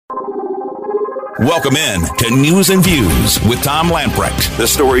Welcome in to News and Views with Tom Lamprecht. The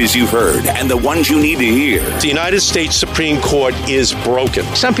stories you've heard and the ones you need to hear. The United States Supreme Court is broken.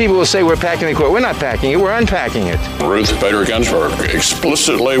 Some people will say we're packing the court. We're not packing it. We're unpacking it. Ruth Bader Ginsburg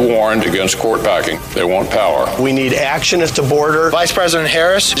explicitly warned against court packing. They want power. We need action at the border. Vice President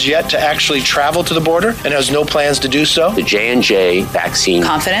Harris is yet to actually travel to the border and has no plans to do so. The J&J vaccine.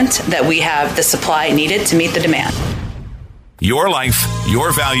 Confident that we have the supply needed to meet the demand. Your life,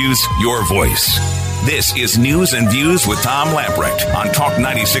 your values, your voice. This is News and Views with Tom Lamprecht on Talk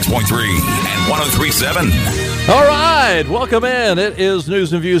 96.3 and 103.7. All right, welcome in. It is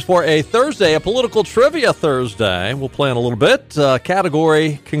News and Views for a Thursday, a political trivia Thursday. We'll play in a little bit.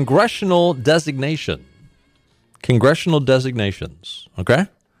 Category, congressional designation. Congressional designations, okay?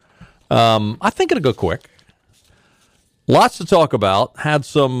 I think it'll go quick. Lots to talk about. Had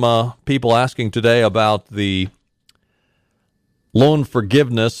some people asking today about the loan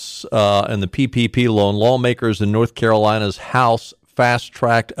forgiveness and the PPP loan. Lawmakers in North Carolina's House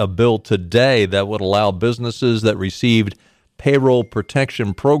fast-tracked a bill today that would allow businesses that received payroll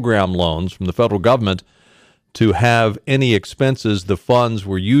protection program loans from the federal government to have any expenses the funds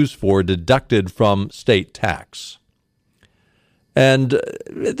were used for deducted from state tax. And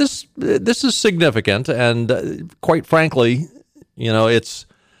this is significant, and quite frankly, you know, it's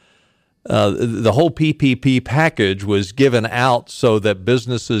the whole PPP package was given out so that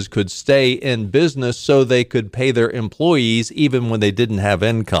businesses could stay in business so they could pay their employees even when they didn't have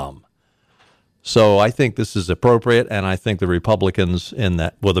income. So I think this is appropriate, and I think the Republicans in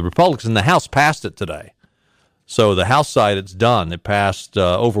the House passed it today. So the House side, it's done. It passed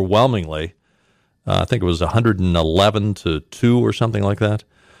overwhelmingly. I think it was 111 to 2 or something like that.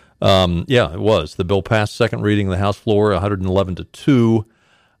 Yeah, it was. The bill passed second reading of the House floor, 111 to 2.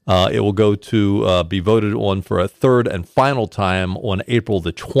 It will go to be voted on for a third and final time on April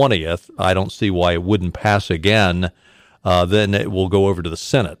the 20th. I don't see why it wouldn't pass again. Then it will go over to the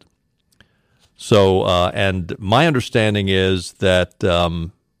Senate. So, and my understanding is that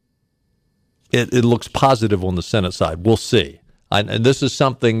it looks positive on the Senate side. We'll see. And this is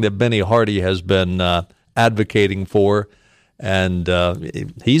something that Benny Hardy has been advocating for, and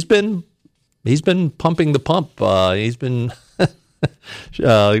he's been pumping the pump. He's been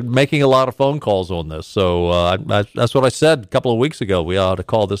making a lot of phone calls on this. So that's what I said a couple of weeks ago. We ought to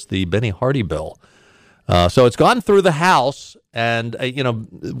call this the Benny Hardy bill. So it's gone through the House, and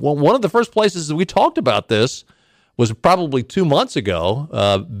one of the first places that we talked about this was probably 2 months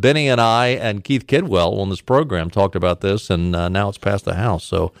ago. Benny and I and Keith Kidwell on this program talked about this, and now it's passed the House.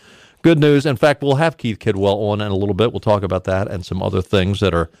 So good news. In fact, we'll have Keith Kidwell on in a little bit. We'll talk about that and some other things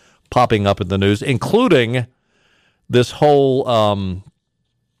that are popping up in the news, including this whole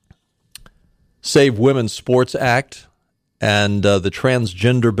Save Women's Sports Act and the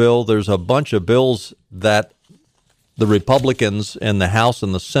transgender bill. There's a bunch of bills that the Republicans in the House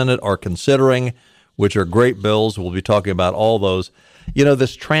and the Senate are considering, which are great bills. We'll be talking about all those. You know,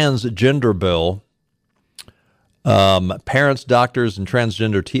 this transgender bill, parents, doctors, and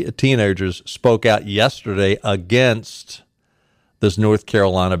transgender teenagers spoke out yesterday against this North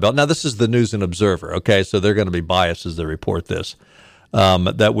Carolina bill. Now, this is the News and Observer, okay? So they're going to be biased as they report this.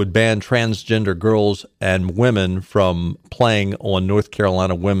 That would ban transgender girls and women from playing on North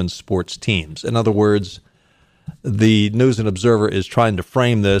Carolina women's sports teams. In other words, the News and Observer is trying to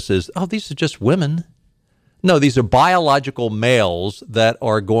frame this as, oh, these are just women. No, these are biological males that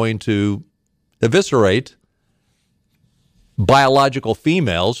are going to eviscerate biological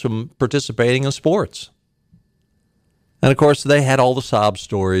females from participating in sports. And, of course, they had all the sob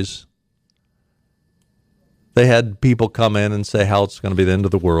stories. They had people come in and say how it's going to be the end of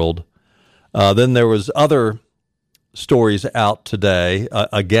the world. Then there was other stories out today,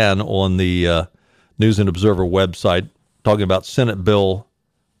 again, on the News and Observer website, talking about Senate Bill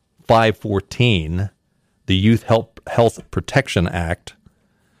 514, the Youth Health Protection Act,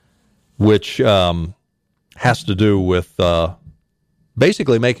 which has to do with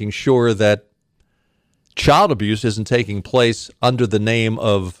basically making sure that child abuse isn't taking place under the name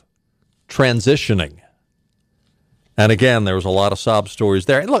of transitioning. And again, there was a lot of sob stories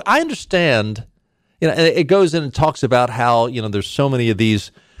there. And look, I understand, it goes in and talks about how, there's so many of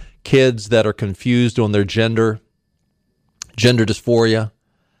these kids that are confused on their gender dysphoria,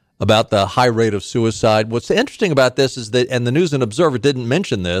 about the high rate of suicide. What's interesting about this is that, and the News and Observer didn't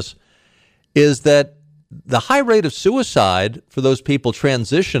mention this, is that the high rate of suicide for those people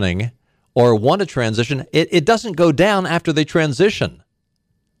transitioning or want to transition, it doesn't go down after they transition.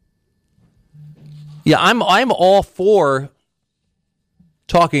 Yeah, I'm all for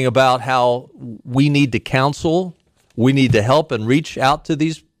talking about how we need to counsel, we need to help and reach out to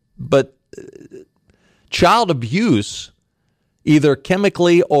these But child abuse, either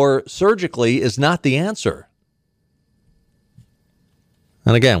chemically or surgically, is not the answer.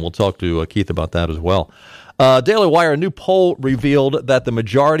 And again, we'll talk to Keith about that as well. Daily Wire, a new poll revealed that the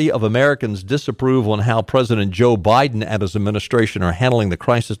majority of Americans disapprove on how President Joe Biden and his administration are handling the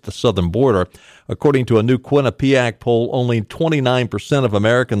crisis at the southern border. According to a new Quinnipiac poll, only 29% of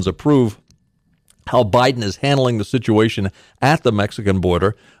Americans approve how Biden is handling the situation at the Mexican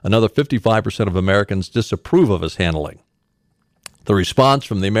border. Another 55% of Americans disapprove of his handling. The response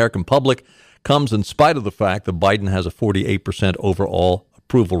from the American public comes in spite of the fact that Biden has a 48% overall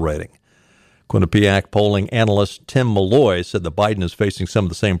approval rating. Quinnipiac polling analyst Tim Malloy said that Biden is facing some of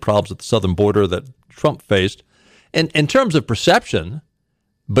the same problems at the southern border that Trump faced. In terms of perception,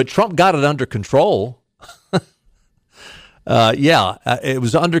 but Trump got it under control. It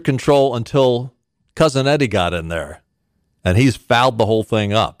was under control until Cousin Eddie got in there, and he's fouled the whole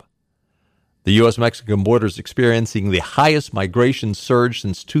thing up. The U.S.-Mexican border is experiencing the highest migration surge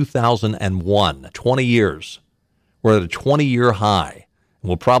since 2001, 20 years. We're at a 20-year high.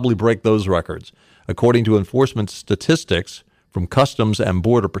 We'll probably break those records. According to enforcement statistics from Customs and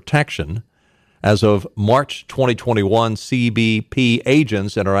Border Protection, as of March 2021, CBP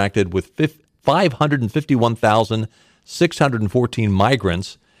agents interacted with 551,614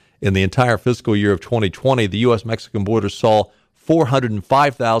 migrants. In the entire fiscal year of 2020, the U.S.-Mexican border saw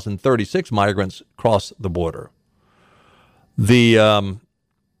 405,036 migrants cross the border. In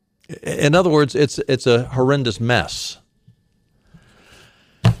other words, it's a horrendous mess.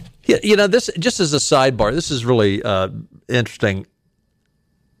 You know, this, just as a sidebar, this is really interesting.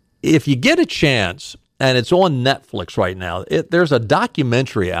 If you get a chance, and it's on Netflix right now, there's a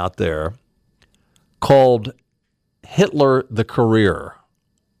documentary out there called Hitler the Career.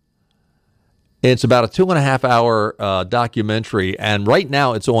 It's about a 2.5-hour documentary, and right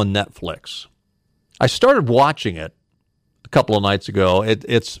now it's on Netflix. I started watching it a couple of nights ago.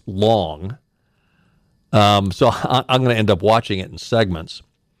 It's long, so I'm going to end up watching it in segments.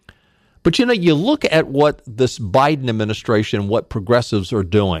 But, you know, you look at what this Biden administration, what progressives are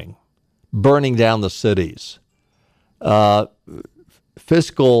doing, burning down the cities,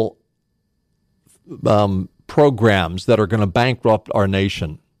 fiscal programs that are going to bankrupt our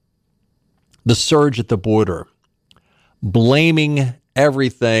nation, the surge at the border, blaming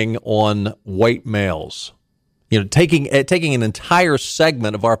everything on white males, you know, taking an entire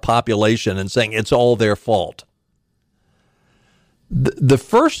segment of our population and saying it's all their fault. The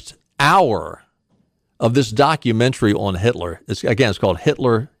first hour of this documentary on Hitler, it's called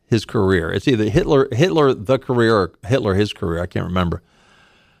Hitler, His Career. It's either Hitler the Career or Hitler His Career. I can't remember.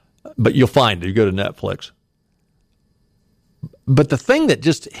 But you'll find it. You go to Netflix. But the thing that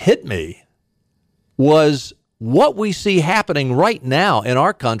just hit me was what we see happening right now in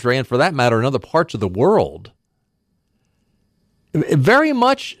our country, and for that matter in other parts of the world. It very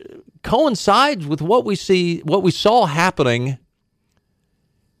much coincides with what we saw happening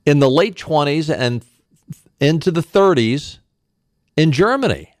in the late 20s and into the 30s in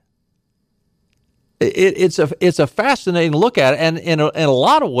Germany. It's a fascinating look at it, and in a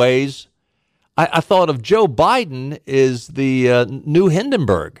lot of ways, I thought of Joe Biden as the new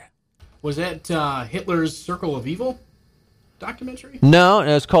Hindenburg. Was that Hitler's Circle of Evil documentary? No,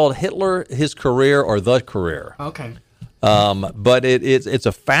 it's called Hitler, His Career, or The Career. Okay. But it's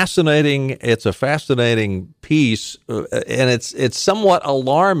a fascinating piece, and it's somewhat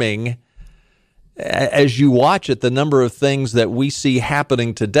alarming as you watch it, the number of things that we see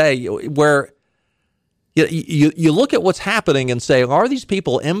happening today, where you look at what's happening and say, are these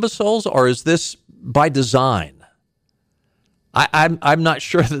people imbeciles, or is this by design? I'm not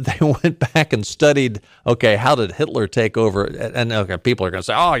sure that they went back and studied, okay, how did Hitler take over? And okay, people are going to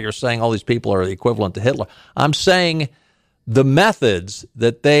say, oh, you're saying all these people are the equivalent to Hitler. I'm saying the methods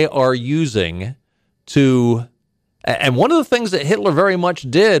that they are using to, and one of the things that Hitler very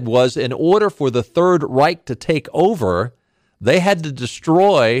much did was, in order for the Third Reich to take over, they had to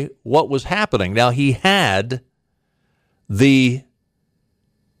destroy what was happening. Now, he had the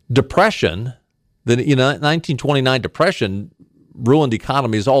Depression, the 1929 Depression ruined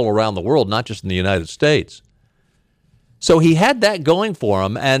economies all around the world, not just in the United States. So he had that going for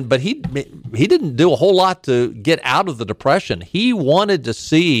him, but he didn't do a whole lot to get out of the Depression. He wanted to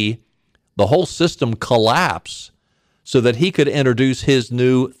see the whole system collapse so that he could introduce his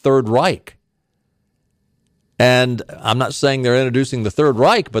new Third Reich. And I'm not saying they're introducing the Third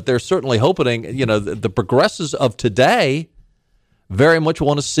Reich, but they're certainly hoping, the progressives of today very much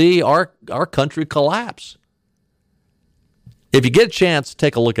want to see our country collapse. If you get a chance,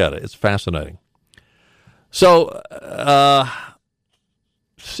 take a look at it. It's fascinating. So,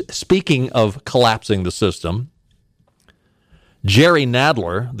 speaking of collapsing the system, Jerry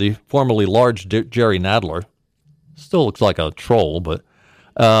Nadler, the formerly large Jerry Nadler, still looks like a troll, but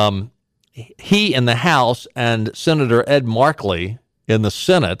he in the House and Senator Ed Markey in the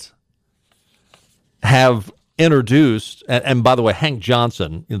Senate have introduced, and by the way, Hank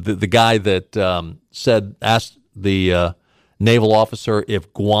Johnson, the guy that asked the naval officer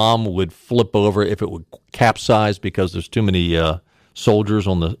if Guam would flip over, if it would capsize because there's too many soldiers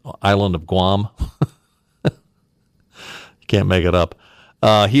on the island of Guam. Can't make it up.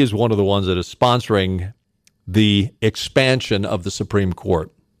 He is one of the ones that is sponsoring the expansion of the Supreme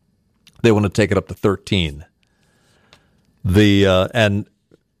Court. They want to take it up to 13. The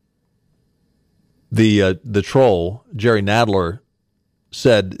troll, Jerry Nadler,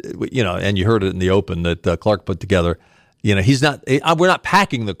 said, and you heard it in the open that Clark put together, we're not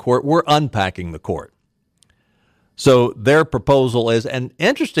packing the court, we're unpacking the court. So their proposal is, and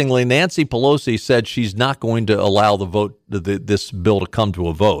interestingly, Nancy Pelosi said she's not going to allow this bill to come to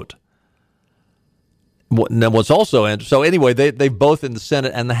a vote. What's also so anyway, they both in the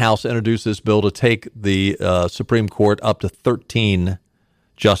Senate and the House introduced this bill to take the Supreme Court up to 13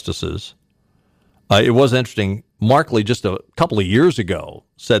 justices. It was interesting. Markley just a couple of years ago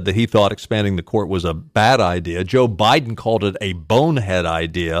said that he thought expanding the court was a bad idea. Joe Biden called it a bonehead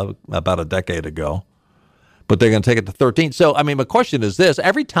idea about a decade ago. But they're going to take it to 13. So, my question is this.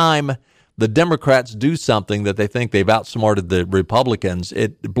 Every time the Democrats do something that they think they've outsmarted the Republicans,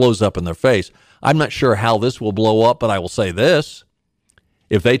 it blows up in their face. I'm not sure how this will blow up, but I will say this.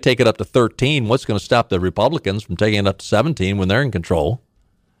 If they take it up to 13, what's going to stop the Republicans from taking it up to 17 when they're in control?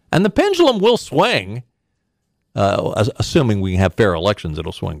 And the pendulum will swing, assuming we can have fair elections,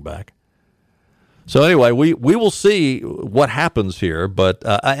 it'll swing back. So anyway, we will see what happens here. But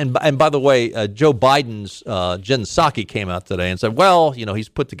and by the way, Joe Biden's Jen Psaki came out today and said, well, he's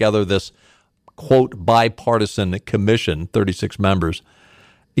put together this, quote, bipartisan commission, 36 members.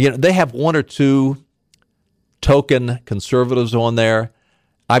 They have one or two token conservatives on there.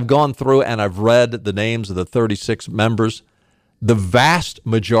 I've gone through and I've read the names of the 36 members. The vast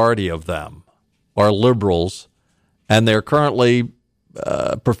majority of them are liberals, and they're currently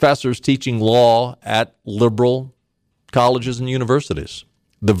professors teaching law at liberal colleges and universities.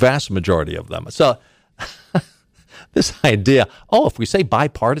 The vast majority of them. So this idea, if we say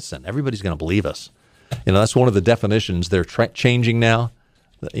bipartisan, everybody's going to believe us. That's one of the definitions they're changing now.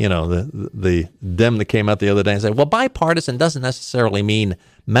 The Dem that came out the other day and said, well, bipartisan doesn't necessarily mean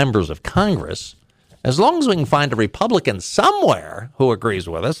members of Congress. As long as we can find a Republican somewhere who agrees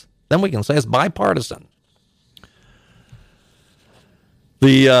with us, then we can say it's bipartisan.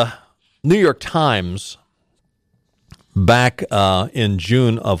 The New York Times, back in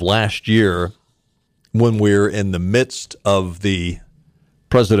June of last year, when we were in the midst of the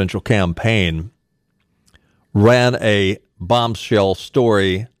presidential campaign, ran a bombshell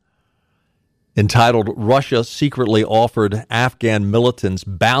story entitled "Russia Secretly Offered Afghan Militants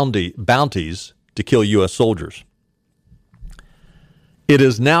Bounties to Kill U.S. Soldiers." It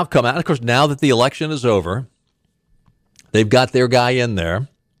has now come out, of course, now that the election is over. They've got their guy in there.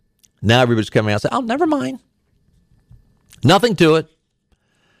 Now everybody's coming out and saying, oh, never mind. Nothing to it.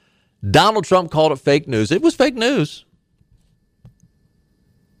 Donald Trump called it fake news. It was fake news.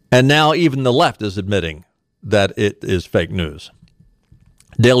 And now even the left is admitting that it is fake news.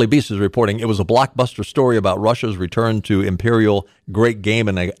 Daily Beast is reporting it was a blockbuster story about Russia's return to imperial great game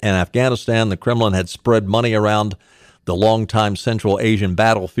in Afghanistan. The Kremlin had spread money around the longtime Central Asian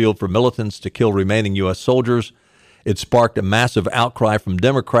battlefield for militants to kill remaining U.S. soldiers. It sparked a massive outcry from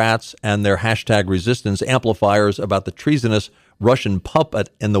Democrats and their hashtag resistance amplifiers about the treasonous Russian puppet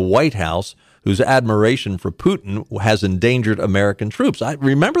in the White House whose admiration for Putin has endangered American troops.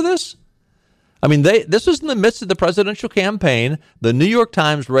 Remember this? This was in the midst of the presidential campaign. The New York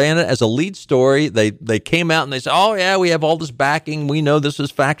Times ran it as a lead story. They came out and they said, oh, yeah, we have all this backing. We know this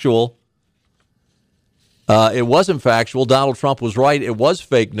is factual. It wasn't factual. Donald Trump was right. It was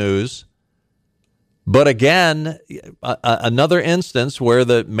fake news. But again, another instance where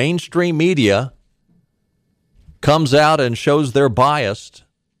the mainstream media comes out and shows they're biased,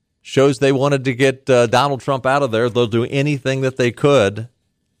 shows they wanted to get Donald Trump out of there. They'll do anything that they could.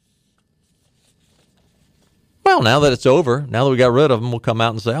 Well, now that it's over, now that we got rid of them, we'll come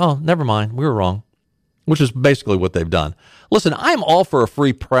out and say, oh, never mind, we were wrong, which is basically what they've done. Listen, I'm all for a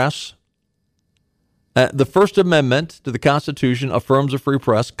free press. The First Amendment to the Constitution affirms a free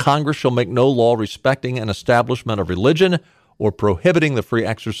press. Congress shall make no law respecting an establishment of religion or prohibiting the free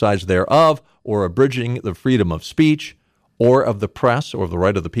exercise thereof or abridging the freedom of speech or of the press or the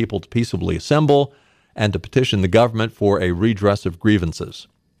right of the people to peaceably assemble and to petition the government for a redress of grievances.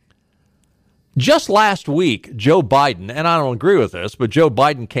 Just last week, Joe Biden, and I don't agree with this, but Joe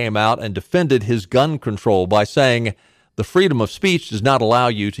Biden came out and defended his gun control by saying the freedom of speech does not allow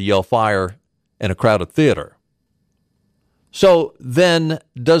you to yell fire in a crowded theater. So then,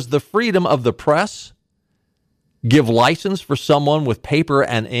 does the freedom of the press give license for someone with paper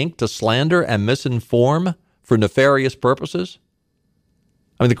and ink to slander and misinform for nefarious purposes?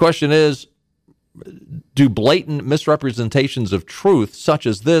 I mean, the question is, do blatant misrepresentations of truth such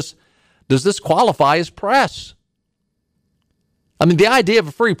as this, does this qualify as press? I mean, the idea of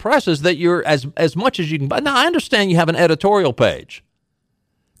a free press is that you're as much as you can buy. Now, I understand you have an editorial page.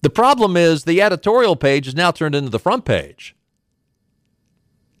 The problem is the editorial page is now turned into the front page.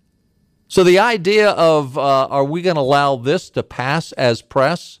 So the idea of, are we going to allow this to pass as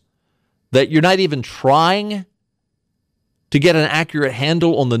press, that you're not even trying to get an accurate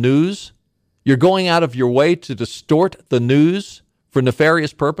handle on the news? You're going out of your way to distort the news for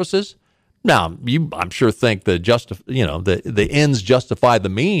nefarious purposes? Now, you, I'm sure, think that the ends justify the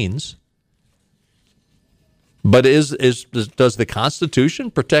means. But does the Constitution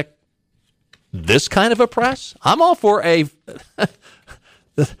protect this kind of a press? I'm all for the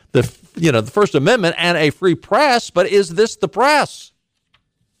First Amendment and a free press, but is this the press?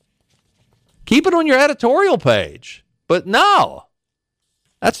 Keep it on your editorial page. But no,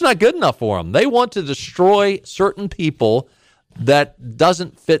 that's not good enough for them. They want to destroy certain people that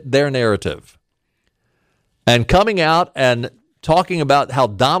doesn't fit their narrative. And coming out and talking about how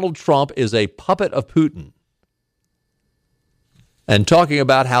Donald Trump is a puppet of Putin, and talking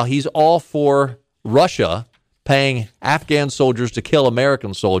about how he's all for Russia paying Afghan soldiers to kill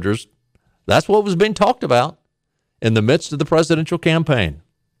American soldiers. That's what was being talked about in the midst of the presidential campaign.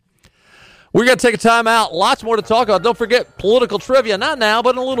 We're going to take a time out. Lots more to talk about. Don't forget political trivia. Not now,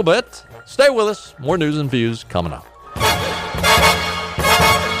 but in a little bit. Stay with us. More news and views coming up.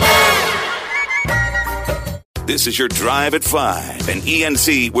 This is your Drive at 5 and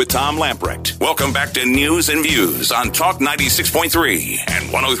ENC with Tom Lamprecht. Welcome back to News and Views on Talk 96.3 and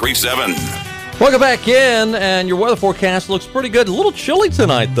 103.7. Welcome back in, and your weather forecast looks pretty good. A little chilly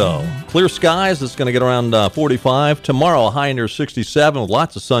tonight, though. Clear skies. It's going to get around 45. Tomorrow, a high near 67 with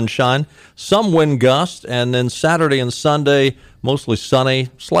lots of sunshine, some wind gusts, and then Saturday and Sunday, mostly sunny.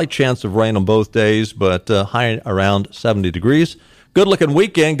 Slight chance of rain on both days, but high around 70 degrees. Good-looking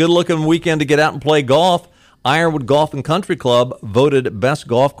weekend. Good-looking weekend to get out and play golf. Ironwood Golf and Country Club voted best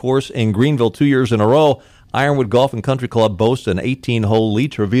golf course in Greenville 2 years in a row. Ironwood Golf and Country Club boasts an 18-hole Lee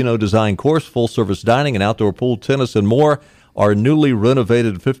Trevino design course, full-service dining, and outdoor pool, tennis, and more. Our newly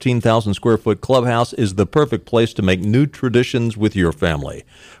renovated 15,000-square-foot clubhouse is the perfect place to make new traditions with your family.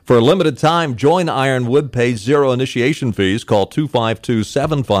 For a limited time, join Ironwood, pay zero initiation fees. Call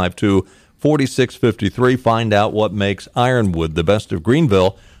 252-752-4653. Find out what makes Ironwood the best of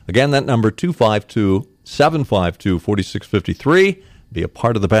Greenville. Again, that number, 252-752-4653. Be a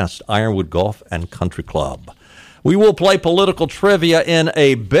part of the best Ironwood Golf and Country Club. We will play political trivia in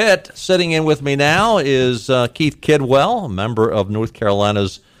a bit. Sitting in with me now is Keith Kidwell, a member of North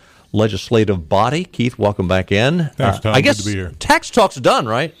Carolina's legislative body. Keith, welcome back in. Thanks, Tom. I guess good to be here. Tax Talk's done,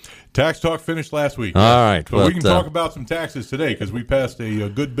 right? Tax Talk finished last week. All right. But we can talk about some taxes today because we passed a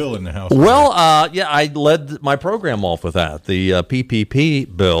good bill in the House. Well, I led my program off with that, the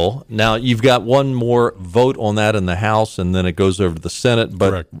PPP bill. Now, you've got one more vote on that in the House, and then it goes over to the Senate.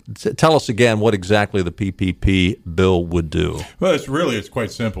 But tell us again what exactly the PPP bill would do. Well, it's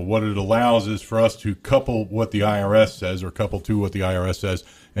quite simple. What it allows is for us to couple what the IRS says or couple to what the IRS says,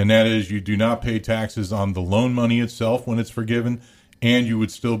 and that is you do not pay taxes on the loan money itself when it's forgiven, and you would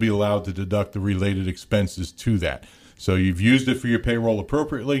still be allowed to deduct the related expenses to that. So you've used it for your payroll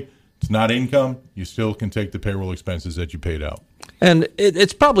appropriately. It's not income. You still can take the payroll expenses that you paid out. And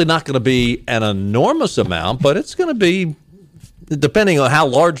it's probably not going to be an enormous amount, but it's going to be, depending on how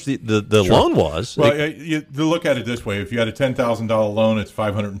large the Sure. loan was. Well, you look at it this way. If you had a $10,000 loan, it's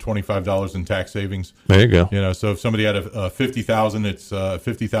 $525 in tax savings. There you go. So if somebody had a $50,000, it's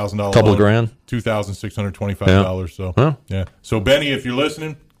 $50,000 Couple loan, of grand. $2,625. So, yeah. So, Benny, if you're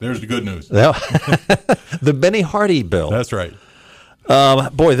listening, there's the good news. The Benny Hardy bill. That's right.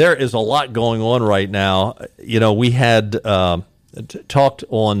 Boy, there is a lot going on right now. We had talked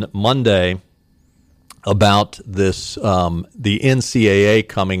on Monday about this, the NCAA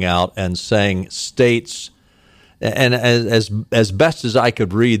coming out and saying states, and as best as I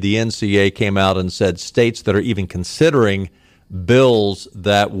could read, the NCAA came out and said states that are even considering bills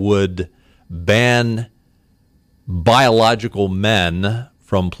that would ban biological men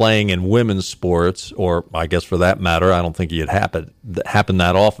from playing in women's sports, or I guess for that matter, I don't think it happen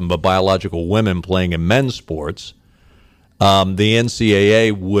that often, but biological women playing in men's sports, the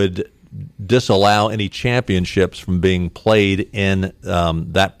NCAA would disallow any championships from being played in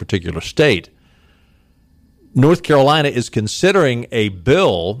that particular state. North Carolina is considering a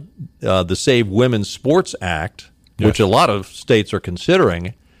bill, the Save Women's Sports Act, which a lot of states are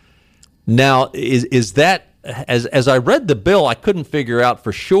considering. Now, is that, as I read the bill, I couldn't figure out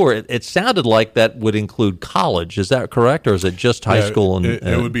for sure. It sounded like that would include college. Is that correct, or is it just high school?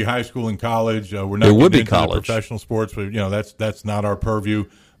 It would be high school and college. We're not getting into the professional sports, but that's not our purview.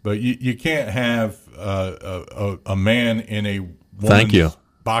 But you can't have a man in a women's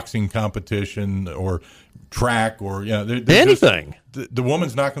boxing competition or track or anything. The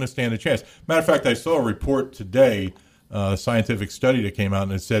woman's not going to stand a chance. Matter of fact, I saw a report today, a scientific study that came out,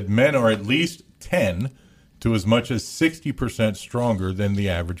 and it said men are at least 10 to as much as 60% stronger than the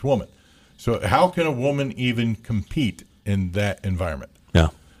average woman. So how can a woman even compete in that environment? Yeah.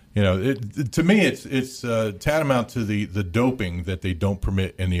 To me, it's tantamount to the doping that they don't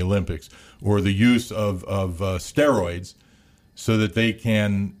permit in the Olympics, or the use of steroids so that they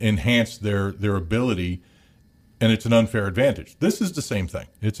can enhance their ability, and it's an unfair advantage. This is the same thing.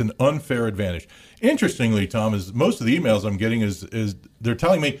 It's an unfair advantage. Interestingly, Tom, is most of the emails I'm getting is they're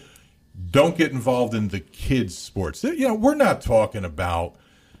telling me, don't get involved in the kids' sports. We're not talking about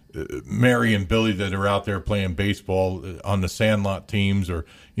Mary and Billy that are out there playing baseball on the Sandlot teams, or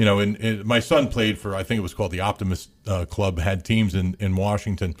my son played for, I think it was called the Optimist Club, had teams in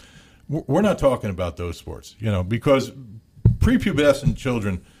Washington. We're not talking about those sports, because prepubescent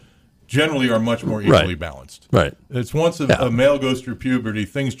children generally are much more equally balanced. Right. It's once a male goes through puberty,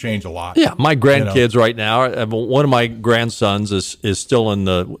 things change a lot. Yeah, my grandkids right now, one of my grandsons is still in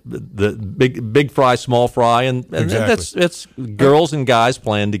the big fry, small fry, and exactly. it's girls and guys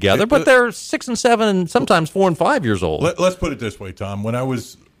playing together, but they're 6 and 7 and sometimes 4 and 5 years old. Let's put it this way, Tom. When I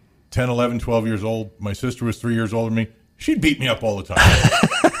was 10, 11, 12 years old, my sister was 3 years older than me. She'd beat me up all the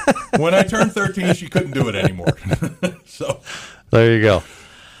time. When I turned 13, she couldn't do it anymore. So there you go.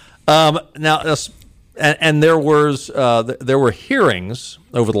 Now, and there were hearings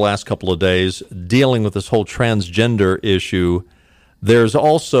over the last couple of days dealing with this whole transgender issue. There's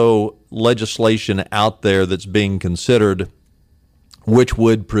also legislation out there that's being considered which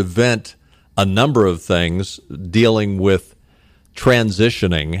would prevent a number of things dealing with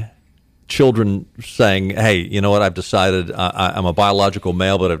transitioning. Children saying, hey, you know what, I've decided I'm a biological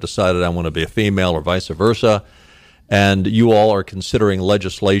male, but I've decided I want to be a female, or vice versa. And you all are considering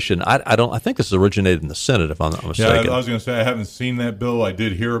legislation. I think this originated in the Senate, if I'm not mistaken. Yeah, I was going to say I haven't seen that bill. I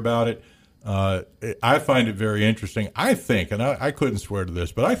did hear about it. I find it very interesting. I think, and I couldn't swear to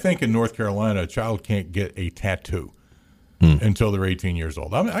this, but I think in North Carolina a child can't get a tattoo until they're 18 years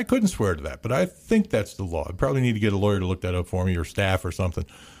old. I mean, I couldn't swear to that, but I think that's the law. I probably need to get a lawyer to look that up for me, or staff or something.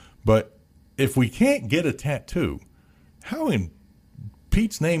 But if we can't get a tattoo, how in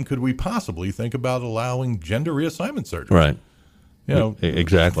Pete's name could we possibly think about allowing gender reassignment surgery? Right.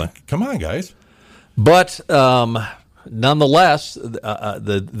 Exactly. Come on, guys. But nonetheless,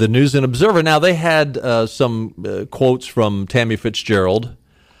 the News and Observer, now they had some quotes from Tammy Fitzgerald,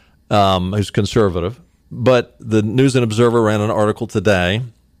 who's conservative, but the News and Observer ran an article today,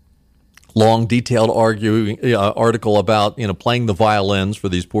 long, detailed article about playing the violins for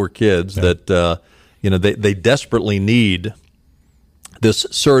these poor kids that they desperately need this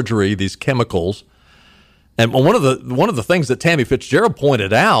surgery, these chemicals. And one of the things that Tammy Fitzgerald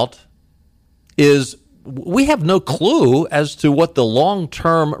pointed out is we have no clue as to what the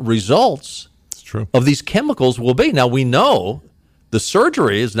long-term results of these chemicals will be. Now, we know the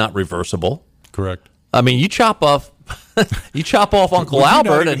surgery is not reversible. Correct. I mean, you chop off Uncle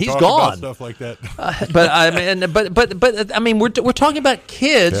Albert and he's gone. About stuff like that. But I mean, we're talking about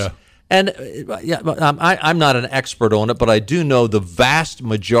kids. Yeah. And I'm not an expert on it, but I do know the vast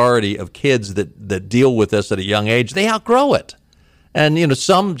majority of kids that deal with this at a young age, they outgrow it. And,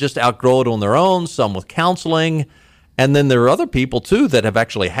 some just outgrow it on their own, some with counseling. And then there are other people, too, that have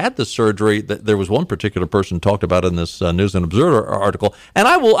actually had the surgery. There was one particular person talked about in this News and Observer article. And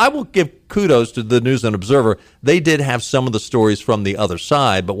I will give kudos to the News and Observer. They did have some of the stories from the other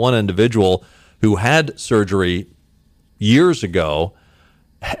side, but one individual who had surgery years ago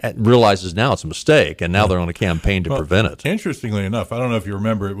realizes now it's a mistake, and now they're on a campaign to prevent it. Interestingly enough, I don't know if you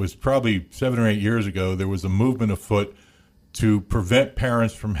remember, it was probably 7 or 8 years ago, there was a movement afoot to prevent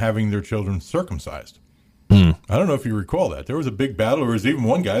parents from having their children circumcised. I don't know if you recall that. There was a big battle. There was even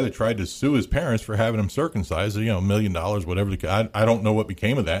one guy that tried to sue his parents for having him circumcised, $1 million, whatever. I don't know what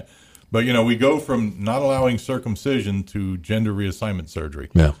became of that. But, we go from not allowing circumcision to gender reassignment surgery.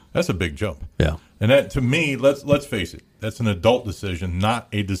 Yeah. That's a big jump. Yeah. And that, to me, let's face it, that's an adult decision, not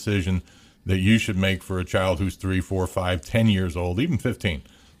a decision that you should make for a child who's 3, 4, 5, 10 years old, even 15.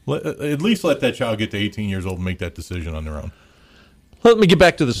 At least let that child get to 18 years old and make that decision on their own. Let me get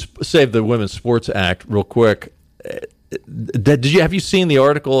back to the Save the Women's Sports Act real quick. Have you seen the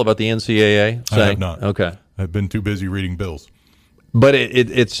article about the NCAA? I have not. Okay. I've been too busy reading bills. But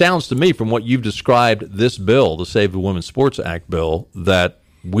it sounds to me, from what you've described, this bill, the Save the Women's Sports Act bill, that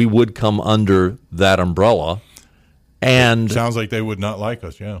we would come under that umbrella. And it sounds like they would not like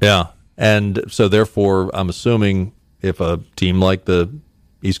us, yeah. Yeah. And so, therefore, I'm assuming if a team like the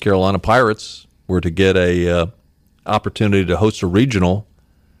East Carolina Pirates were to get a opportunity to host a regional,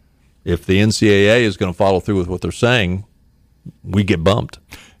 if the NCAA is going to follow through with what they're saying, we get bumped.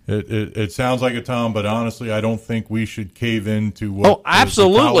 It sounds like it, Tom, but honestly, I don't think we should cave into what. Oh,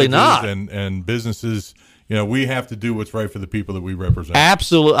 absolutely not. And businesses, we have to do what's right for the people that we represent.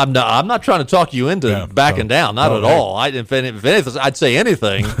 Absolutely, I'm not trying to talk you into backing down, not at all. If anything, I'd say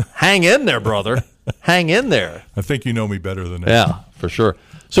anything. Hang in there, brother. Hang in there. I think you know me better than that. Yeah, for sure.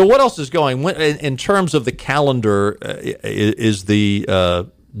 So, what else is going in terms of the calendar? Is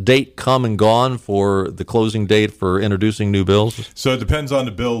the date come and gone for the closing date for introducing new bills? So it depends on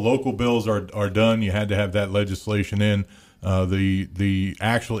the bill. Local bills are done. You had to have that legislation in. The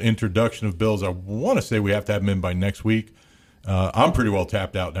actual introduction of bills, I want to say we have to have them in by next week. I'm pretty well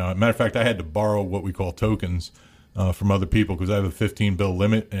tapped out now. As a matter of fact, I had to borrow what we call tokens from other people because I have a 15 bill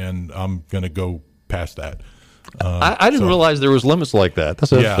limit, and I'm going to go past that. I didn't realize there was limits like that.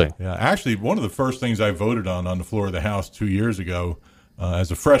 That's interesting. Yeah. Actually, one of the first things I voted on the floor of the House 2 years ago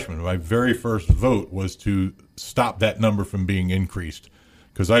as a freshman, my very first vote was to stop that number from being increased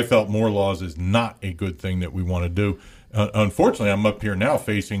because I felt more laws is not a good thing that we want to do. Unfortunately, I'm up here now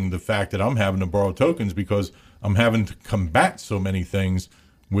facing the fact that I'm having to borrow tokens because I'm having to combat so many things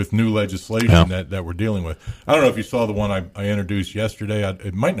with new legislation that we're dealing with. I don't know if you saw the one I introduced yesterday.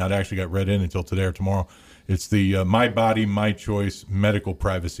 It might not actually get read in until today or tomorrow. It's the My Body, My Choice Medical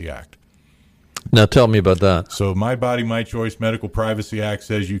Privacy Act. Now tell me about that. So My Body, My Choice Medical Privacy Act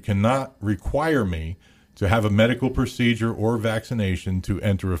says you cannot require me to have a medical procedure or vaccination to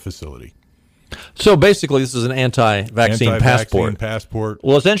enter a facility. So basically, this is an anti-vaccine passport.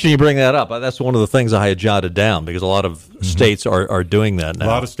 Well, it's interesting you bring that up. That's one of the things I had jotted down because a lot of states are doing that now. A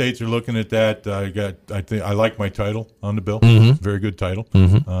lot of states are looking at that. I like my title on the bill. Very good title.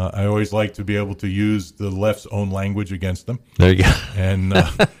 I always like to be able to use the left's own language against them. There you go. And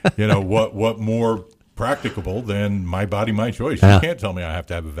what more practicable than my body, my choice? You can't tell me I have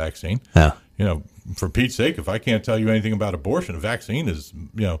to have a vaccine. Yeah. For Pete's sake, if I can't tell you anything about abortion, a vaccine is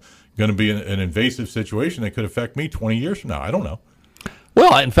going to be an invasive situation that could affect me 20 years from now. I don't know.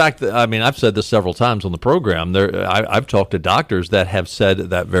 Well, in fact, I mean, I've said this several times on the program. I've talked to doctors that have said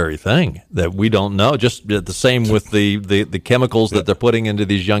that very thing, that we don't know. Just the same with the chemicals that they're putting into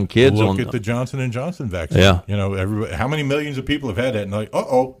these young kids. Look at the Johnson & Johnson vaccine. Yeah. How many millions of people have had that? And like,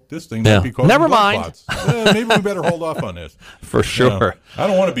 this thing might be causing Never blood mind. clots. Maybe we better hold off on this. For sure. I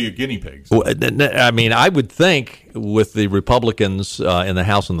don't want to be a guinea pig. So. I mean, I would think with the Republicans in the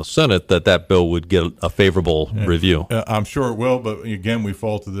House and the Senate that bill would get a favorable review. I'm sure it will, but again, we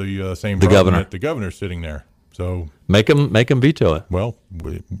fall to the same problem that the governor's sitting there. So make him veto it. Well,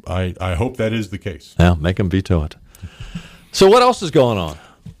 I hope that is the case. Yeah, make him veto it. So what else is going on?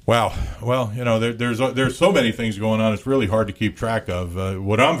 Wow. Well, there's so many things going on. It's really hard to keep track of.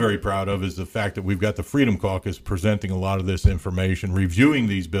 What I'm very proud of is the fact that we've got the Freedom Caucus presenting a lot of this information, reviewing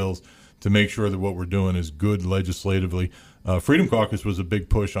these bills to make sure that what we're doing is good legislatively. Freedom Caucus was a big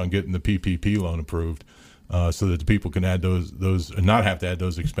push on getting the PPP loan approved so that the people can add those and not have to add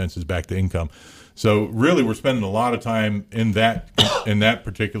those expenses back to income. So really, we're spending a lot of time in that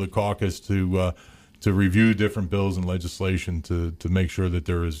particular caucus to review different bills and legislation to make sure that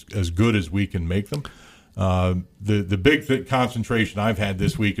they're as good as we can make them. The big concentration I've had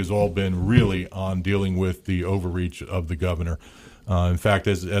this week has all been really on dealing with the overreach of the governor. In fact,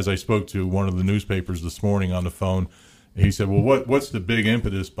 as I spoke to one of the newspapers this morning on the phone, he said, well, what's the big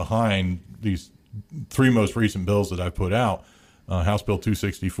impetus behind these three most recent bills that I've put out, House Bill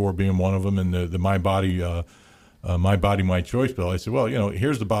 264 being one of them, and the My Body, My Choice bill? I said, well,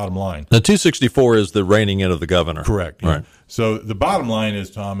 here's the bottom line. The 264 is the reining in of the governor. Correct. Right. So the bottom line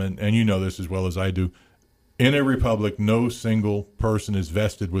is, Tom, and you know this as well as I do, in a republic, no single person is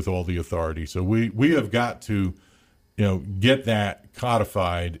vested with all the authority. So we have got to get that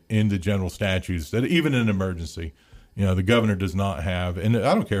codified into general statutes that even in an emergency, the governor does not have, and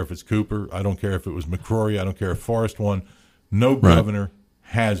I don't care if it's Cooper, I don't care if it was McCrory, I don't care if Forrest won, no governor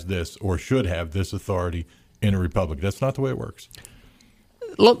has this or should have this authority in a republic. That's not the way it works.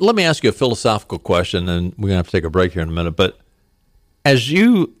 Let me ask you a philosophical question, and we're going to have to take a break here in a minute, but As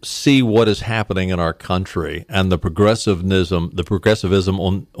you see what is happening in our country and the progressivism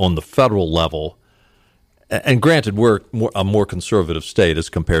on the federal level, and granted, we're a more conservative state as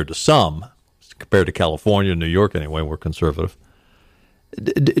compared to some, compared to California, New York anyway, we're conservative.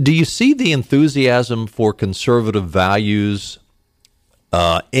 Do you see the enthusiasm for conservative values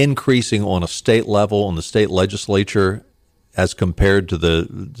increasing on a state level, on the state legislature, as compared to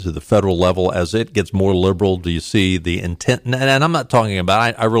the federal level? As it gets more liberal, do you see the intent? And I'm not talking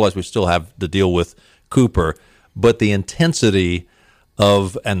about, I realize we still have to deal with Cooper, but the intensity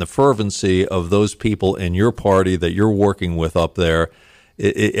of and the fervency of those people in your party that you're working with up there,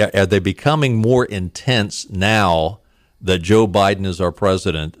 are they becoming more intense now that Joe Biden is our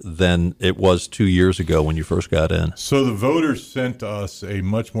president than it was 2 years ago when you first got in? So the voters sent us a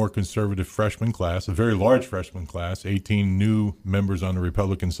much more conservative freshman class, a very large freshman class, 18 new members on the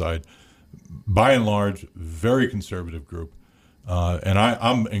Republican side. By and large, very conservative group. And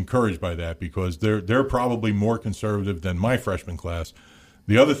I'm encouraged by that because they're probably more conservative than my freshman class.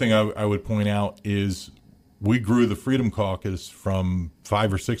 The other thing I would point out is we grew the Freedom Caucus from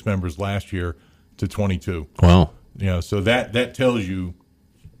 5 or 6 members last year to 22. Wow. So that tells you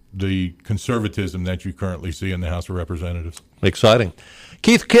the conservatism that you currently see in the House of Representatives. Exciting.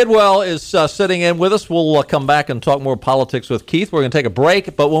 Keith Kidwell is sitting in with us. We'll come back and talk more politics with Keith. We're going to take a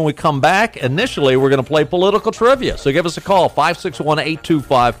break, but when we come back, initially we're going to play political trivia. So give us a call,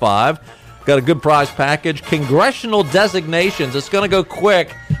 561-8255. Got a good prize package. Congressional designations. It's going to go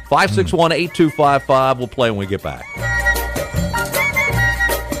quick. 561-8255. We'll play when we get back.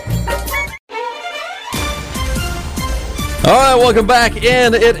 All right, welcome back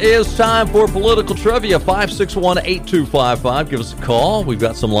in. It is time for political trivia. 561-8255. Give us a call. We've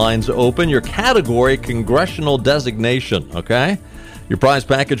got some lines open. Your category, congressional designation, okay? Your prize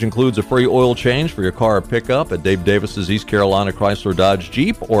package includes a free oil change for your car or pickup at Dave Davis's East Carolina Chrysler Dodge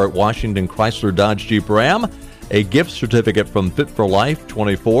Jeep or at Washington Chrysler Dodge Jeep Ram. A gift certificate from Fit for Life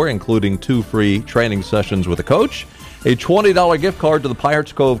 24, including 2 free training sessions with a coach. A $20 gift card to the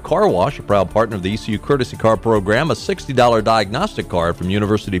Pirates Cove Car Wash, a proud partner of the ECU Courtesy Car Program. A $60 diagnostic card from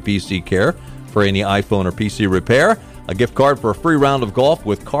University PC Care for any iPhone or PC repair. A gift card for a free round of golf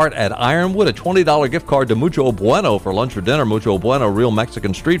with Cart at Ironwood. A $20 gift card to Mucho Bueno for lunch or dinner. Mucho Bueno, real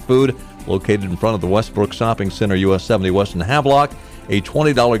Mexican street food, located in front of the Westbrook Shopping Center, US 70 West in Havelock. A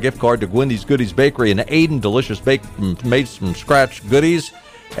 $20 gift card to Gwendy's Goodies Bakery in Aden, delicious made from scratch goodies.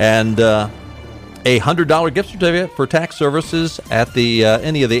 And a $100 gift certificate for tax services at the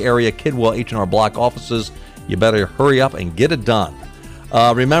any of the area Kidwell H&R Block offices. You better hurry up and get it done.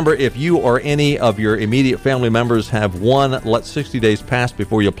 Remember, if you or any of your immediate family members have won, let 60 days pass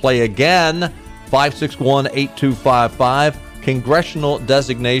before you play again. 561-8255, congressional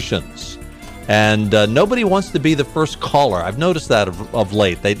designations. And nobody wants to be the first caller. I've noticed that of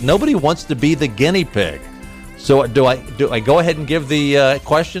late. Nobody wants to be the guinea pig. So do I go ahead and give the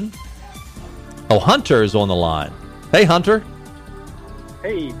question? Oh, Hunter is on the line. Hey, Hunter.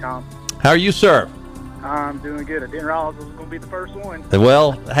 Hey, Tom. How are you, sir? I'm doing good. I didn't realize I was going to be the first one.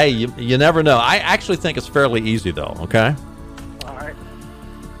 Well, hey, you never know. I actually think it's fairly easy, though, okay? All right.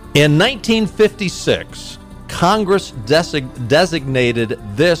 In 1956, Congress designated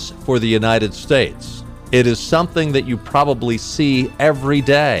this for the United States. It is something that you probably see every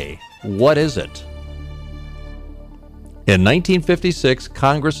day. What is it? In 1956,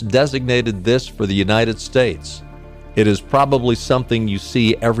 Congress designated this for the United States. It is probably something you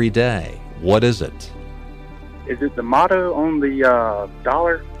see every day. What is it? Is it the motto on the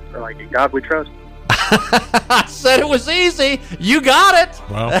dollar? Or like, in God we trust? I said it was easy. You got it.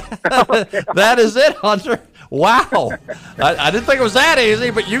 Wow. That is it, Hunter. Wow. I didn't think it was that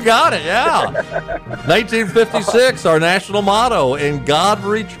easy, but you got it, yeah. 1956, our national motto, in God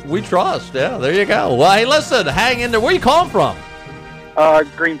we trust. Yeah, there you go. Well, hey, listen, hang in there. Where are you calling from?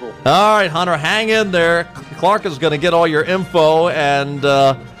 Greenville. All right, Hunter, hang in there. Clark is going to get all your info, and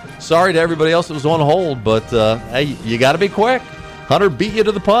sorry to everybody else that was on hold, but hey, you got to be quick. Hunter beat you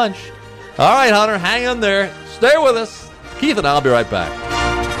to the punch. All right, Hunter, hang in there. Stay with us. Keith and I'll be right back.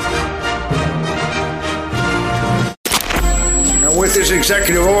 With this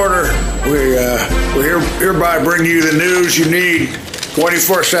executive order, we hereby bring you the news you need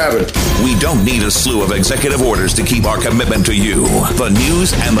 24/7. We don't need a slew of executive orders to keep our commitment to you. The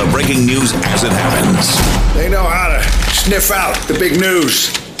news and the breaking news as it happens. They know how to sniff out the big news.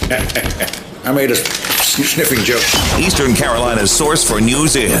 I made a sniffing joke. Eastern Carolina's source for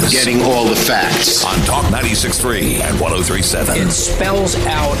news is Getting all the facts on Talk 96.3 and 103.7. It spells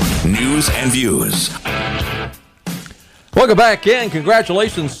out news and views. Welcome back in.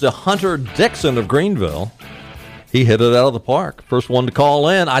 Congratulations to Hunter Dixon of Greenville. He hit it out of the park. First one to call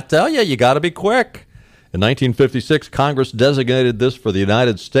in. I tell you got to be quick. In 1956, Congress designated this for the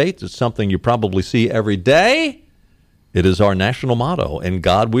United States. It's something you probably see every day. It is our national motto, "In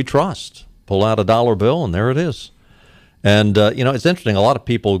God We Trust." Pull out a dollar bill, and there it is. And, it's interesting. A lot of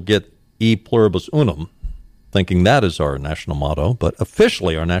people get E pluribus unum, thinking that is our national motto. But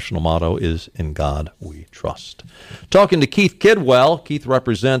officially, our national motto is "In God We Trust." Talking to Keith Kidwell. Keith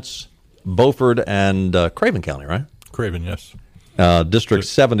represents Beaufort and Craven County, right? Craven, yes. District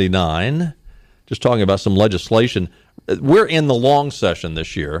 79. Just talking about some legislation. We're in the long session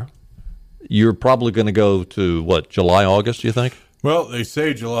this year. You're probably going to go to, July, August, do you think? Well, they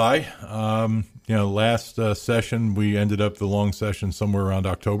say July. Last session, we ended up the long session somewhere around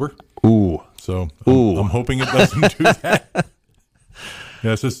October. Ooh. So I'm hoping it doesn't do that.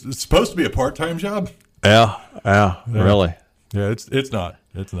 Yes, it's supposed to be a part-time job. Yeah, really. Yeah, it's not.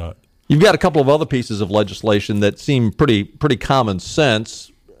 It's not. You've got a couple of other pieces of legislation that seem pretty common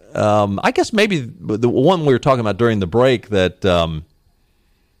sense. I guess maybe the one we were talking about during the break that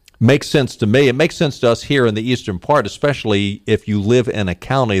makes sense to me. It makes sense to us here in the eastern part, especially if you live in a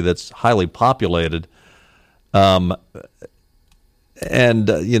county that's highly populated. You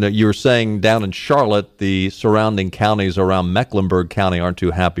were saying down in Charlotte, the surrounding counties around Mecklenburg County aren't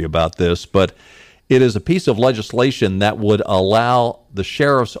too happy about this, but it is a piece of legislation that would allow the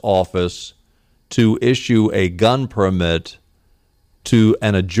sheriff's office to issue a gun permit to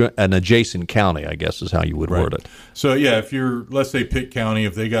an adjacent county, I guess is how you would word it. So, if you're, let's say, Pitt County,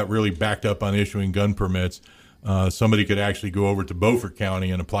 if they got really backed up on issuing gun permits, somebody could actually go over to Beaufort County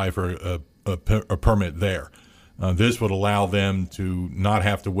and apply for a permit there. This would allow them to not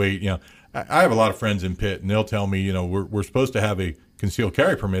have to wait. I have a lot of friends in Pitt, and they'll tell me, we're supposed to have a concealed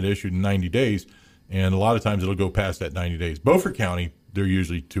carry permit issued in 90 days, and a lot of times it'll go past that 90 days. Beaufort County, they're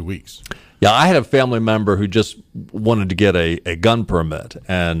usually 2 weeks. Yeah, I had a family member who just wanted to get a gun permit,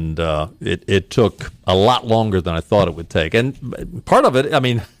 and it took a lot longer than I thought it would take. And part of it,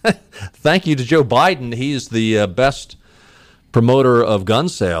 thank you to Joe Biden. He's the best promoter of gun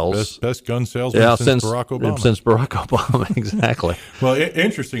sales. Best gun salesman since Barack Obama. Since Barack Obama, exactly. Well,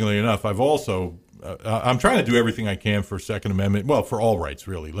 interestingly enough, I've also I'm trying to do everything I can for Second Amendment. Well, for all rights,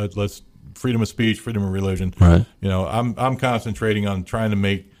 really. Let's freedom of speech, freedom of religion. Right. I'm concentrating on trying to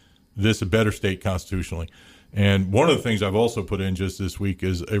make this a better state constitutionally. And one of the things I've also put in just this week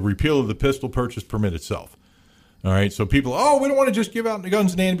is a repeal of the pistol purchase permit itself. All right. So people, we don't want to just give out the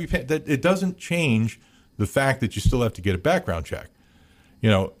guns and be paid. That it doesn't change the fact that you still have to get a background check.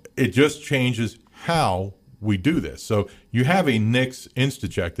 It just changes how we do this. So you have a NICS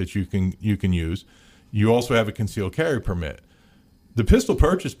InstaCheck that you can use. You also have a concealed carry permit. The pistol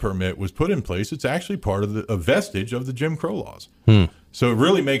purchase permit was put in place. It's actually part of a vestige of the Jim Crow laws. So it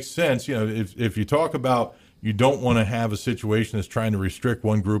really makes sense. If you talk about you don't want to have a situation that's trying to restrict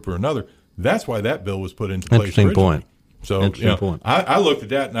one group or another, that's why that bill was put into place. Interesting point. So I looked at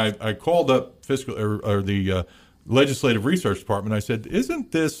that and I called up fiscal or the legislative research department. I said,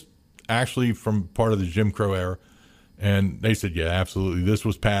 "Isn't this actually from part of the Jim Crow era?" And they said, "Yeah, absolutely. This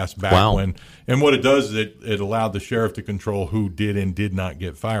was passed back when." And what it does is it allowed the sheriff to control who did and did not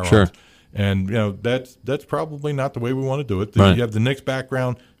get firearms. Sure. And that's probably not the way we want to do it. Right. You have the NICS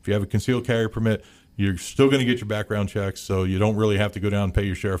background. If you have a concealed carry permit, you're still going to get your background checks, so you don't really have to go down and pay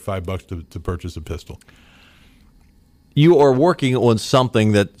your sheriff $5 to purchase a pistol. You are working on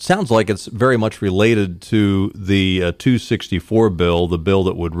something that sounds like it's very much related to the 264 bill, the bill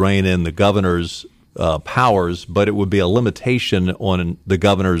that would rein in the governor's powers, but it would be a limitation on the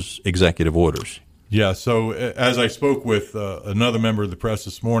governor's executive orders. Yeah, so as I spoke with another member of the press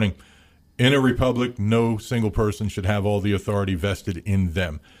this morning, in a republic, no single person should have all the authority vested in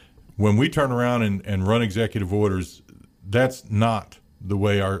them. When we turn around and run executive orders, that's not the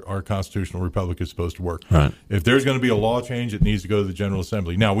way our constitutional republic is supposed to work. Right. If there's going to be a law change, it needs to go to the General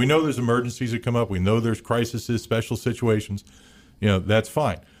Assembly. Now, we know there's emergencies that come up. We know there's crises, special situations. That's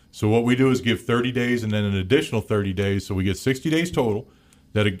fine. So what we do is give 30 days and then an additional 30 days, so we get 60 days total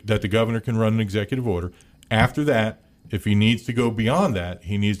that the governor can run an executive order. After that, if he needs to go beyond that,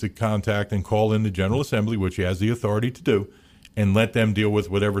 he needs to contact and call in the General Assembly, which he has the authority to do, and let them deal with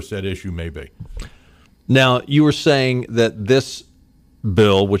whatever said issue may be. Now, you were saying that this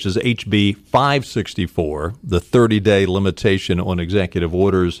bill, which is HB 564, the 30-day limitation on executive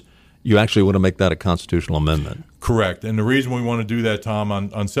orders, you actually want to make that a constitutional amendment. Correct. And the reason we want to do that, Tom,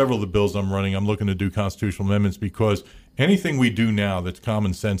 on several of the bills I'm running, I'm looking to do constitutional amendments because anything we do now that's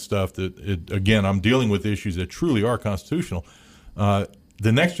common sense stuff again, I'm dealing with issues that truly are constitutional, the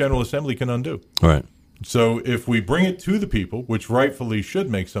next General Assembly can undo. All right. So if we bring it to the people, which rightfully should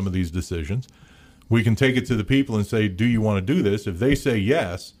make some of these decisions, We can take it to the people and say, do you want to do this? If they say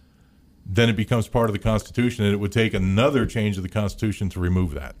yes, then it becomes part of the Constitution, and it would take another change of the Constitution to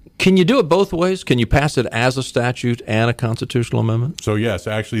remove that. Can you do it both ways? Can you pass it as a statute and a constitutional amendment? So, yes,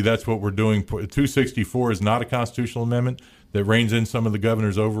 actually, that's what we're doing. 264 is not a constitutional amendment that reins in some of the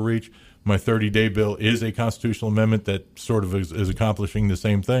governor's overreach. My 30-day bill is a constitutional amendment that sort of is accomplishing the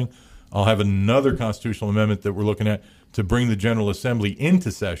same thing. I'll have another constitutional amendment that we're looking at to bring the General Assembly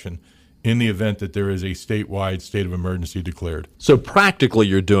into session in the event that there is a statewide state of emergency declared. So practically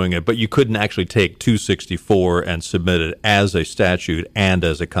you're doing it, but you couldn't actually take 264 and submit it as a statute and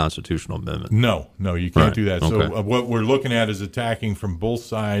as a constitutional amendment. No, you can't do that. Okay. So what we're looking at is attacking from both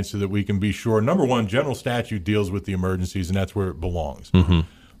sides so that we can be sure. Number one, general statute deals with the emergencies, and that's where it belongs. Mm-hmm.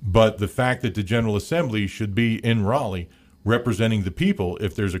 But the fact that the General Assembly should be in Raleigh representing the people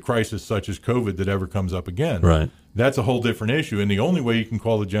if there's a crisis such as COVID that ever comes up again. Right. That's a whole different issue. And the only way you can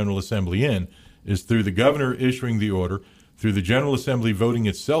call the General Assembly in is through the governor issuing the order, through the General Assembly voting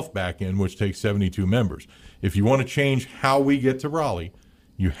itself back in, which takes 72 members. If you want to change how we get to Raleigh,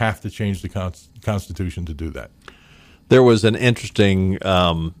 you have to change the Constitution to do that. There was an interesting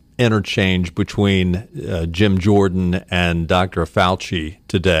interchange between Jim Jordan and Dr. Fauci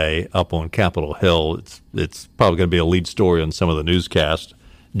today up on Capitol Hill. It's probably going to be a lead story on some of the newscasts.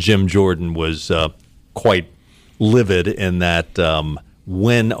 Jim Jordan was quite livid in that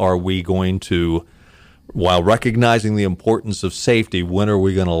when are we going to, while recognizing the importance of safety, when are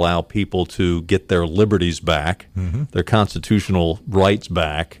we going to allow people to get their liberties back, their constitutional rights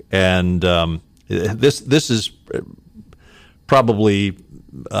back? And this is probably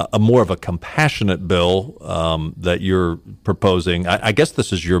a more of a compassionate bill that you're proposing. I guess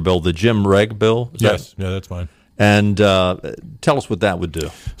this is your bill, the Jim Reg bill? Yes, that's mine. And tell us what that would do.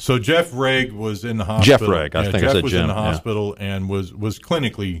 So Jeff Reg was in the hospital. Jeff Reg, I think Jeff I said was Jim. in the hospital and was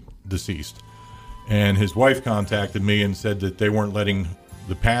clinically deceased. And his wife contacted me and said that they weren't letting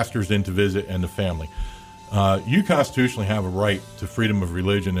the pastors in to visit and the family. You constitutionally have a right to freedom of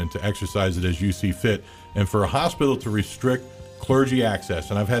religion and to exercise it as you see fit. And for a hospital to restrict clergy access,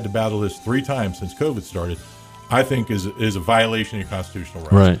 and I've had to battle this 3 times since COVID started, I think is a violation of your constitutional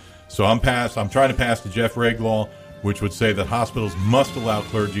rights. Right. So I'm trying to pass the Jeff Reg law, which would say that hospitals must allow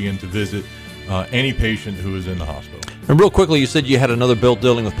clergy in to visit any patient who is in the hospital. And real quickly, you said you had another bill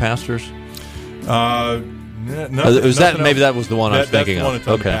dealing with pastors? Maybe that was the one I was thinking of. That's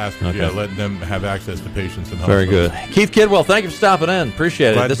the one that's on the pastors, letting them have access to patients in hospitals. Very good. Keith Kidwell, thank you for stopping in.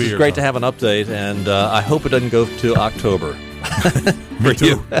 Appreciate it. Glad This to be is here, great Tom. to have an update, and I hope it doesn't go to October. Me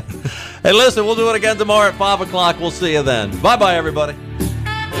too. Hey, listen, we'll do it again tomorrow at 5 o'clock. We'll see you then. Bye-bye, everybody.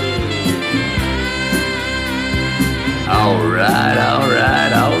 All right.